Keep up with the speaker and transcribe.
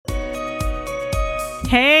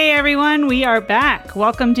Hey everyone, we are back.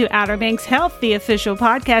 Welcome to Outer Banks Health, the official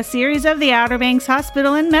podcast series of the Outer Banks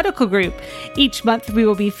Hospital and Medical Group. Each month we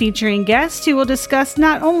will be featuring guests who will discuss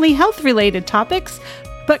not only health-related topics,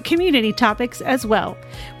 but community topics as well.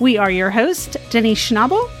 We are your hosts, Denise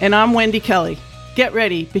Schnabel. And I'm Wendy Kelly. Get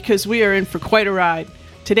ready, because we are in for quite a ride.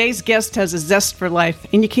 Today's guest has a zest for life,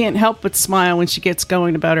 and you can't help but smile when she gets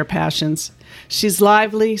going about her passions. She's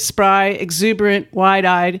lively, spry, exuberant,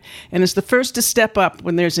 wide-eyed, and is the first to step up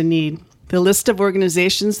when there's a need. The list of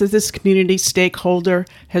organizations that this community stakeholder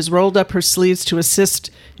has rolled up her sleeves to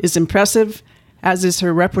assist is impressive, as is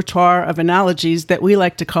her repertoire of analogies that we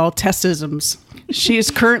like to call Tessisms. She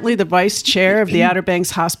is currently the vice chair of the Outer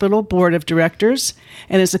Banks Hospital Board of Directors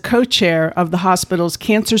and is a co-chair of the hospital's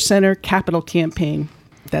Cancer Center Capital Campaign.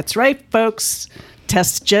 That's right, folks.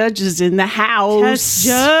 Tess Judge is in the house. Tess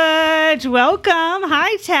Judge, welcome.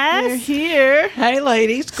 Hi, Tess. You're here. Hey,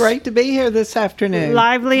 ladies. Great to be here this afternoon.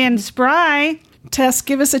 Lively and spry. Tess,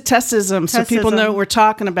 give us a Tessism so people know what we're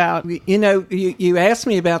talking about. You know, you asked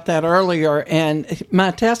me about that earlier, and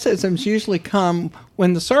my Tessisms usually come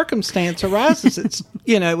when the circumstance arises. It's,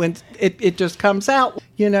 when it just comes out.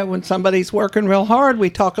 When somebody's working real hard, we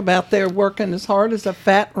talk about they're working as hard as a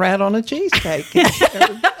fat rat on a cheesecake.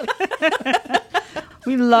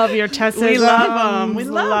 We love your Tessisms. We love them. We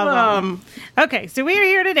love them. Okay, so we are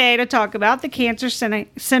here today to talk about the Cancer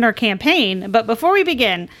Center campaign. But before we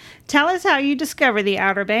begin, tell us how you discovered the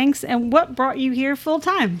Outer Banks and what brought you here full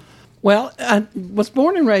time. Well, I was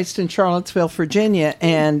born and raised in Charlottesville, Virginia,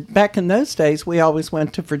 and back in those days, we always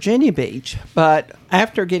went to Virginia Beach. But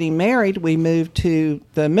after getting married, we moved to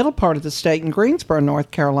the middle part of the state in Greensboro, North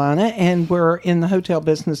Carolina, and we're in the hotel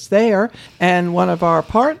business there. And one of our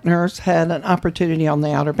partners had an opportunity on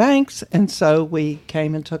the Outer Banks, and so we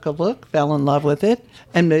came and took a look, fell in love with it,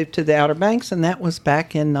 and moved to the Outer Banks, and that was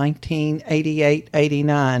back in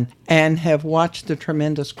 1988-89, and have watched the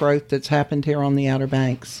tremendous growth that's happened here on the Outer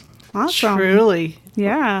Banks. Awesome. Truly.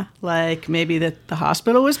 Yeah. Like maybe that the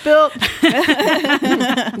hospital was built.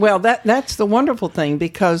 Well, that's the wonderful thing,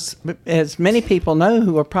 because as many people know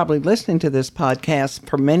who are probably listening to this podcast,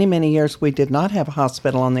 for many, many years we did not have a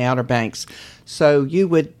hospital on the Outer Banks. So you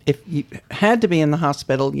would, if you had to be in the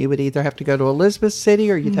hospital, you would either have to go to Elizabeth City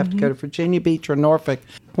or you'd have to go to Virginia Beach or Norfolk.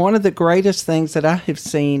 One of the greatest things that I have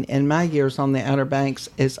seen in my years on the Outer Banks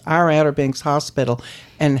is our Outer Banks Hospital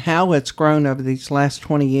and how it's grown over these last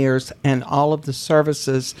 20 years, and all of the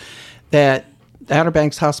services that the Outer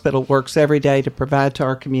Banks Hospital works every day to provide to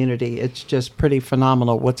our community. It's just pretty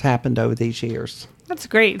phenomenal what's happened over these years. That's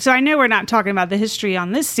great. So I know we're not talking about the history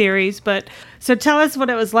on this series, but so tell us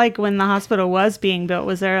what it was like when the hospital was being built.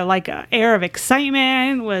 Was there like an air of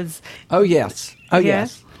excitement? Oh, yes.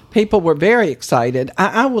 Yes. People were very excited.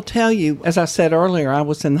 I will tell you, as I said earlier, I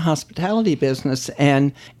was in the hospitality business,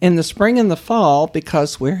 and in the spring and the fall,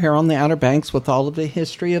 because we're here on the Outer Banks with all of the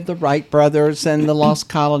history of the Wright brothers and the Lost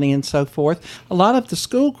Colony and so forth, a lot of the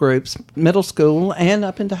school groups, middle school and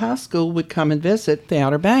up into high school, would come and visit the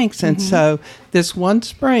Outer Banks. And so this one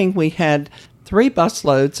spring, we had 3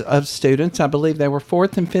 busloads of students. I believe they were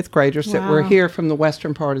 4th and 5th graders that were here from the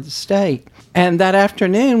western part of the state. And that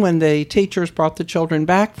afternoon, when the teachers brought the children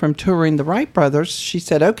back from touring the Wright brothers, she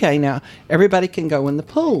said, okay, now everybody can go in the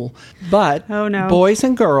pool. But boys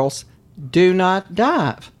and girls, do not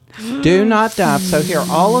dive. Do not dive. So here are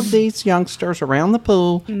all of these youngsters around the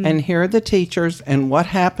pool, and here are the teachers. And what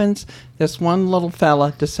happens? This one little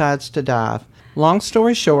fella decides to dive. Long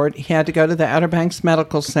story short, he had to go to the Outer Banks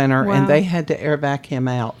Medical Center, and they had to air vac him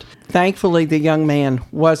out. Thankfully, the young man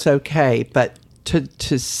was okay, but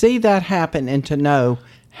to see that happen and to know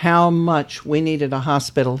how much we needed a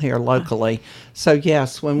hospital here locally. So,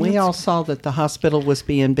 yes, when we all saw that the hospital was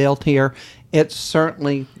being built here, it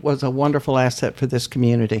certainly was a wonderful asset for this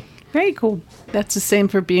community. Very cool. That's the same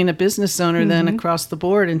for being a business owner then across the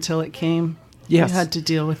board until it came. Yes. You had to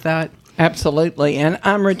deal with that. Absolutely. And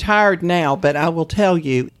I'm retired now, but I will tell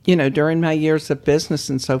you, during my years of business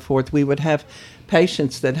and so forth, we would have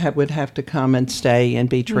patients that would have to come and stay and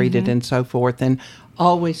be treated and so forth, and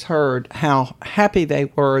always heard how happy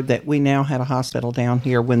they were that we now had a hospital down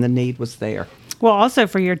here when the need was there. Well, also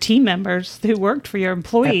for your team members who worked for your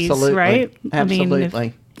employees, right?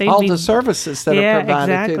 Absolutely. All the services that are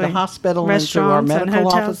provided through the hospital and through our medical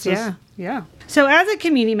offices. Yeah. So as a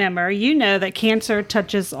community member, you know that cancer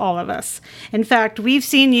touches all of us. In fact, we've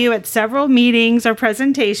seen you at several meetings or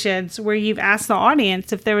presentations where you've asked the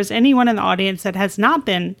audience if there was anyone in the audience that has not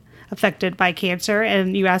been affected by cancer,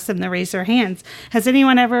 and you asked them to raise their hands. Has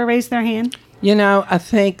anyone ever raised their hand? I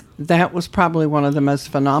think that was probably one of the most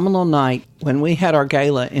phenomenal nights when we had our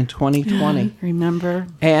gala in 2020. Remember?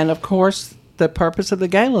 And of course, the purpose of the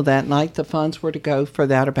gala that night, the funds were to go for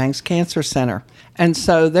the Outer Banks Cancer Center. And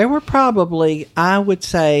so there were probably, I would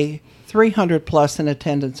say, 300 plus in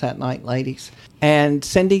attendance that night, ladies. And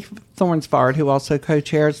Cindy Thornsvard, who also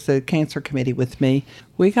co-chairs the cancer committee with me,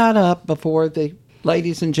 we got up before the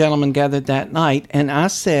ladies and gentlemen gathered that night, and I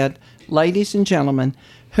said, ladies and gentlemen,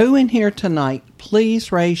 who in here tonight,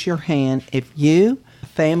 please raise your hand if you, a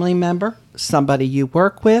family member, somebody you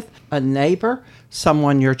work with, a neighbor,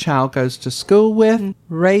 someone your child goes to school with,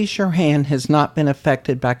 raise your hand, has not been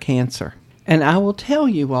affected by cancer. And I will tell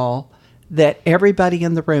you all that everybody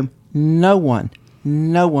in the room, no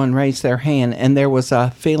one raised their hand, and there was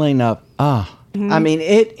a feeling of, I mean,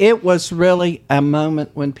 it was really a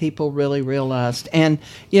moment when people really realized. And,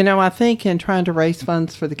 I think in trying to raise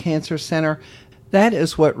funds for the Cancer Center, that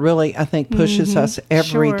is what really, I think, pushes us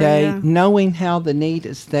every day, knowing how the need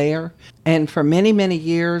is there. And for many, many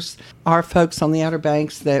years, our folks on the Outer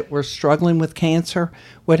Banks that were struggling with cancer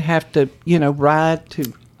would have to, ride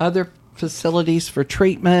to other facilities for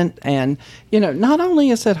treatment. And, not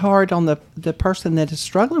only is it hard on the person that is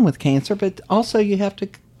struggling with cancer, but also you have to,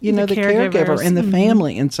 the caregiver and the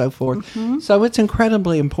family and so forth. So it's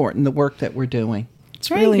incredibly important, the work that we're doing.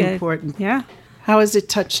 It's really important. Yeah. How has it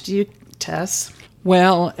touched you, Tess?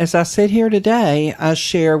 Well, as I sit here today, I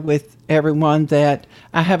share with everyone that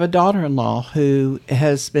I have a daughter-in-law who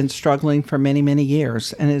has been struggling for many, many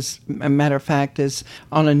years, and as a matter of fact is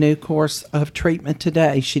on a new course of treatment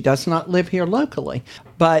today. She does not live here locally,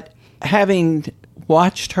 but having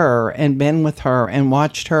watched her and been with her and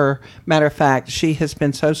watched her, matter of fact, she has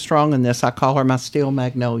been so strong in this, I call her my steel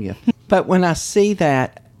magnolia. But when I see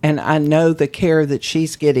that, and I know the care that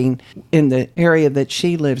she's getting in the area that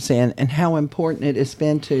she lives in and how important it has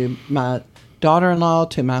been to my daughter-in-law,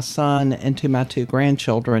 to my son, and to my 2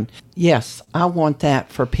 grandchildren. Yes, I want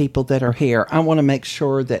that for people that are here. I want to make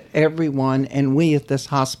sure that everyone, and we at this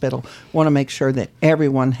hospital, want to make sure that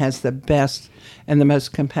everyone has the best and the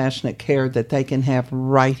most compassionate care that they can have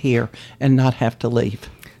right here and not have to leave.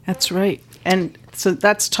 That's right. And so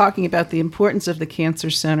that's talking about the importance of the Cancer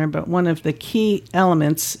Center, but one of the key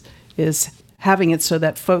elements is having it so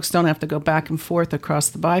that folks don't have to go back and forth across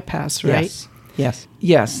the bypass, right?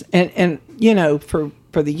 Yes. And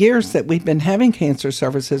for the years that we've been having cancer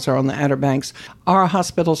services on the Outer Banks, our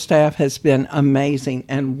hospital staff has been amazing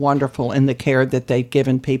and wonderful in the care that they've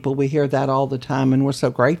given people. We hear that all the time, and we're so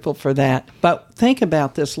grateful for that. But think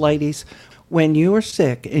about this, ladies. When you are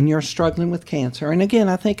sick and you're struggling with cancer, and again,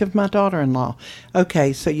 I think of my daughter-in-law.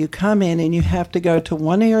 Okay, so you come in and you have to go to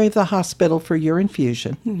one area of the hospital for your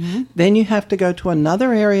infusion. Then you have to go to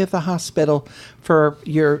another area of the hospital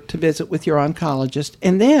to visit with your oncologist.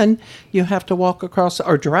 And then you have to walk across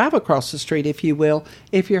or drive across the street, if you will,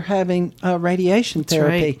 if you're having radiation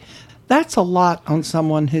therapy. Right. That's a lot on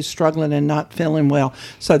someone who's struggling and not feeling well.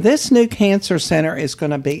 So this new cancer center is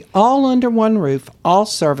going to be all under one roof, all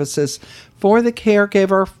services for the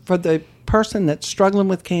caregiver, for the person that's struggling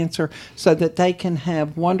with cancer, so that they can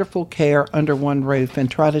have wonderful care under one roof and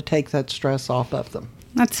try to take that stress off of them.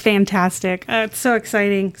 That's fantastic. It's so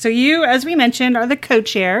exciting. So you, as we mentioned, are the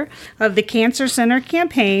co-chair of the Cancer Center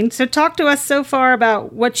campaign. So talk to us so far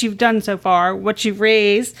about what you've done so far, what you've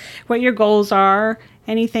raised, what your goals are,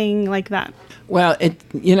 anything like that. Well,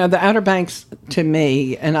 the Outer Banks, to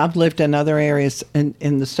me, and I've lived in other areas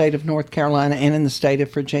in the state of North Carolina and in the state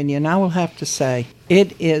of Virginia, and I will have to say,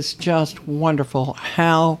 it is just wonderful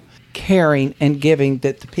how caring and giving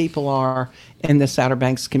that the people are in this Outer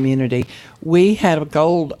Banks community. We had a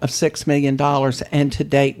goal of $6 million, and to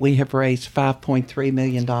date we have raised $5.3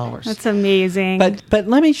 million. That's amazing. But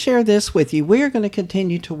let me share this with you. We are going to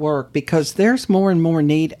continue to work because there's more and more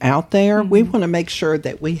need out there. We want to make sure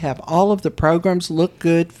that we have all of the programs look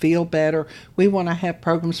good, feel better. We want to have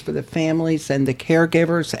programs for the families and the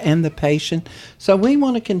caregivers and the patient. So we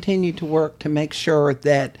want to continue to work to make sure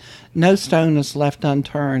that no stone is left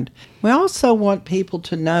unturned. We also want people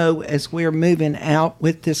to know, as we're moving out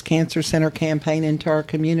with this Cancer Center campaign into our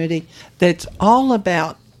community, that's all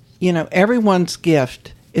about, everyone's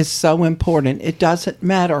gift is so important. It doesn't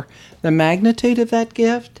matter the magnitude of that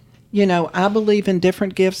gift. I believe in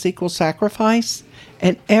different gifts equal sacrifice,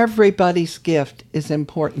 and everybody's gift is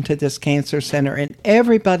important to this Cancer Center, and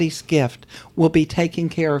everybody's gift will be taking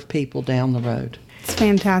care of people down the road. It's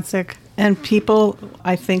fantastic. And people,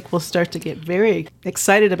 I think, will start to get very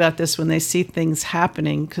excited about this when they see things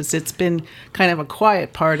happening, because it's been kind of a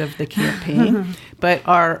quiet part of the campaign. But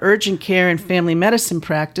our urgent care and family medicine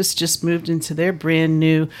practice just moved into their brand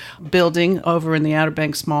new building over in the Outer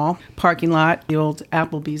Banks Mall parking lot. The old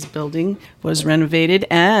Applebee's building was renovated,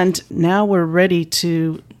 and now we're ready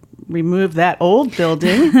to remove that old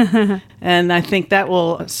building And I think that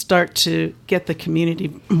will start to get the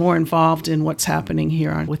community more involved in what's happening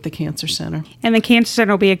here with the Cancer Center. And the Cancer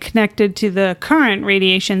Center will be connected to the current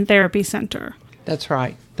Radiation Therapy Center. That's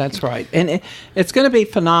right. That's right. And it's going to be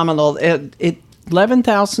phenomenal.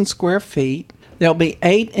 11,000 square feet. There'll be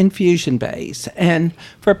 8 infusion bays. And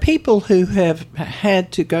for people who have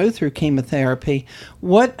had to go through chemotherapy,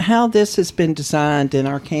 how this has been designed in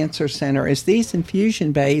our cancer center is these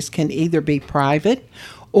infusion bays can either be private,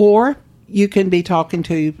 or you can be talking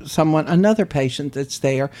to another patient that's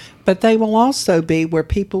there, but they will also be where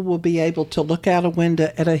people will be able to look out a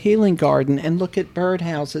window at a healing garden and look at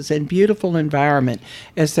birdhouses and beautiful environment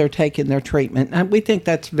as they're taking their treatment. And we think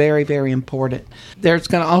that's very, very important. There's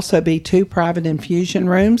going to also be 2 private infusion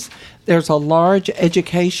rooms. There's a large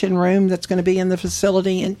education room that's going to be in the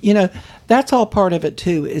facility. And, that's all part of it,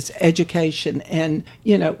 too, is education. And,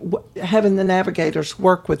 having the navigators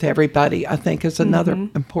work with everybody, I think, is another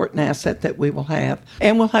important asset that we will have.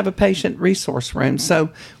 And we'll have a patient resource room.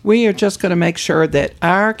 So we are just going to make sure that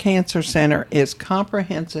our cancer center is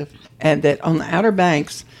comprehensive and that on the Outer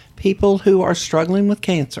Banks, people who are struggling with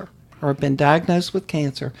cancer or have been diagnosed with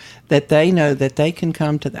cancer, that they know that they can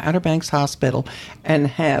come to the Outer Banks Hospital and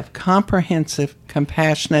have comprehensive,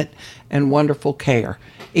 compassionate, and wonderful care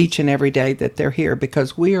each and every day that they're here,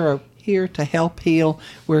 because we are here to help heal.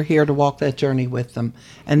 We're here to walk that journey with them.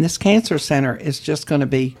 And this cancer center is just going to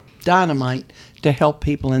be dynamite to help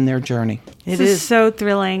people in their journey. This is so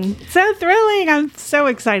thrilling. So thrilling. I'm so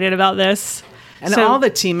excited about this. And all the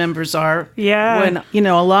team members are. Yeah. When,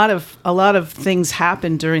 a lot of things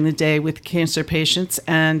happen during the day with cancer patients.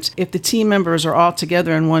 And if the team members are all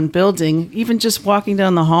together in one building, even just walking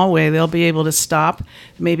down the hallway, they'll be able to stop,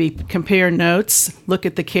 maybe compare notes, look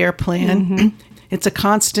at the care plan. Mm-hmm. It's a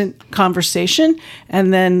constant conversation,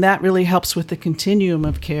 and then that really helps with the continuum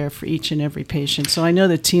of care for each and every patient. So I know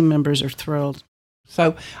the team members are thrilled.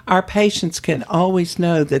 So our patients can always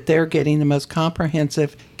know that they're getting the most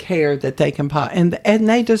comprehensive care that they can and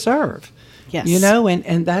they deserve. Yes.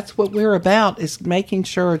 And that's what we're about, is making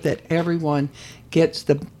sure that everyone gets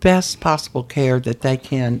the best possible care that they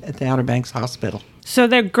can at the Outer Banks Hospital. So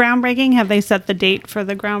they're groundbreaking. Have they set the date for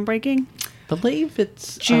the groundbreaking? I believe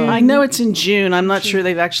it's June. I know it's in June. I'm not sure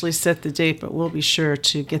they've actually set the date, but we'll be sure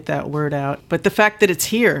to get that word out. But the fact that it's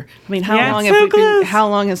here, I mean, how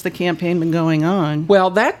long has the campaign been going on? Well,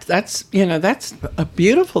 that's a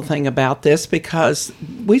beautiful thing about this, because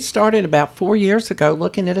we started about 4 years ago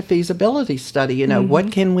looking at a feasibility study.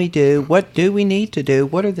 What can we do? What do we need to do?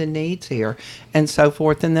 What are the needs here? And so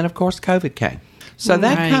forth. And then, of course, COVID came. So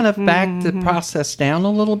that kind of backed the process down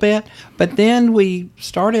a little bit. But then we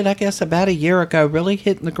started, I guess, about a year ago, really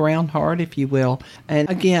hitting the ground hard, if you will. And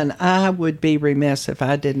again, I would be remiss if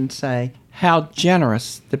I didn't say how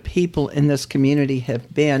generous the people in this community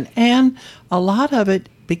have been. And a lot of it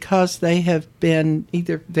because they have been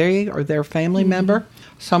either they or their family member,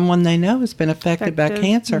 someone they know has been affected by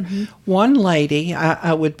cancer. One lady,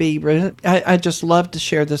 I just love to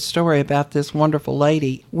share this story about this wonderful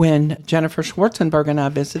lady. When Jennifer Schwarzenberg and I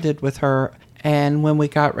visited with her, and when we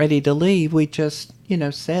got ready to leave, we just,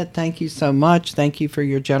 said, thank you so much. Thank you for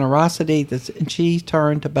your generosity. And she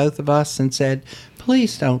turned to both of us and said,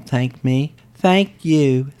 please don't thank me. Thank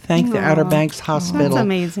you. Thank the Outer Banks Hospital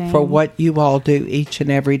for what you all do each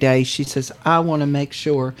and every day. She says, I want to make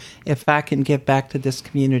sure if I can give back to this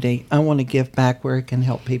community, I want to give back where it can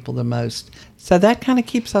help people the most. So that kind of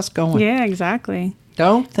keeps us going. Yeah, exactly.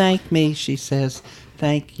 Don't thank me, she says.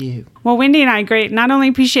 Thank you. Well, Wendy and I not only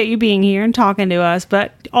appreciate you being here and talking to us,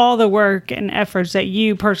 but all the work and efforts that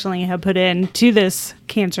you personally have put into this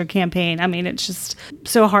cancer campaign. I mean, it's just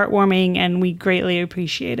so heartwarming, and we greatly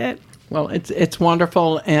appreciate it. Well, it's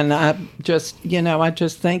wonderful, and I just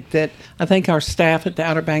think our staff at the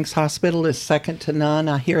Outer Banks Hospital is second to none.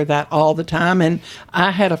 I hear that all the time, and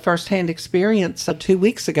I had a firsthand experience 2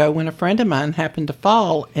 weeks ago when a friend of mine happened to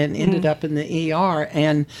fall and ended up in the ER,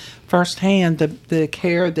 and firsthand the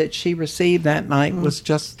care that she received that night was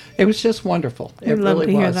just wonderful. It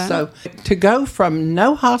really was. So to go from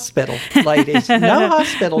no hospital, ladies, no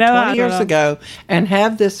hospital 20 years ago, and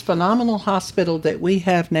have this phenomenal hospital that we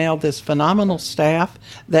have now, this phenomenal staff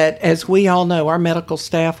that, as we all know, our medical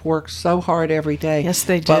staff works so hard every day. Yes,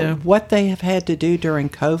 they do. But what they have had to do during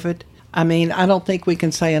COVID, I mean, I don't think we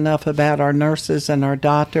can say enough about our nurses and our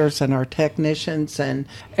doctors and our technicians and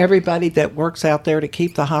everybody that works out there to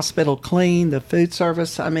keep the hospital clean, the food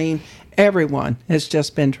service. I mean, everyone has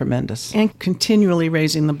just been tremendous. And continually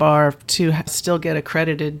raising the bar to still get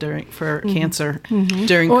accredited for cancer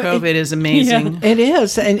during COVID is amazing. Yeah, it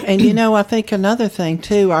is. And you know, I think another thing,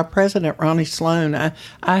 too, our president, Ronnie Sloan,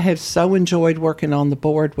 I have so enjoyed working on the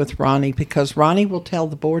board with Ronnie because Ronnie will tell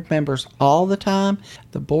the board members all the time,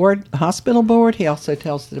 the hospital board, he also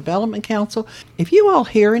tells the development council, if you all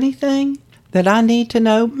hear anything that I need to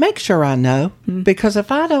know, make sure I know, because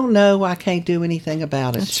if I don't know, I can't do anything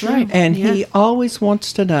about it. That's right. And he always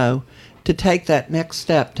wants to know to take that next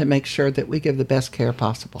step to make sure that we give the best care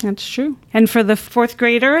possible. That's true. And for the fourth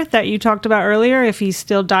grader that you talked about earlier, if he's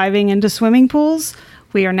still diving into swimming pools,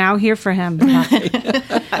 we are now here for him.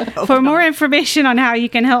 For more information on how you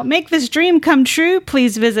can help make this dream come true,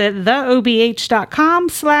 please visit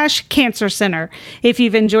theobh.com/cancer center. If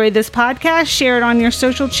you've enjoyed this podcast, share it on your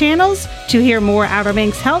social channels. To hear more Outer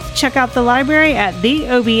Banks Health, check out the library at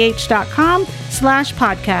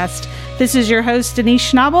theobh.com/podcast. This is your host,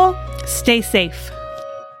 Denise Schnabel. Stay safe.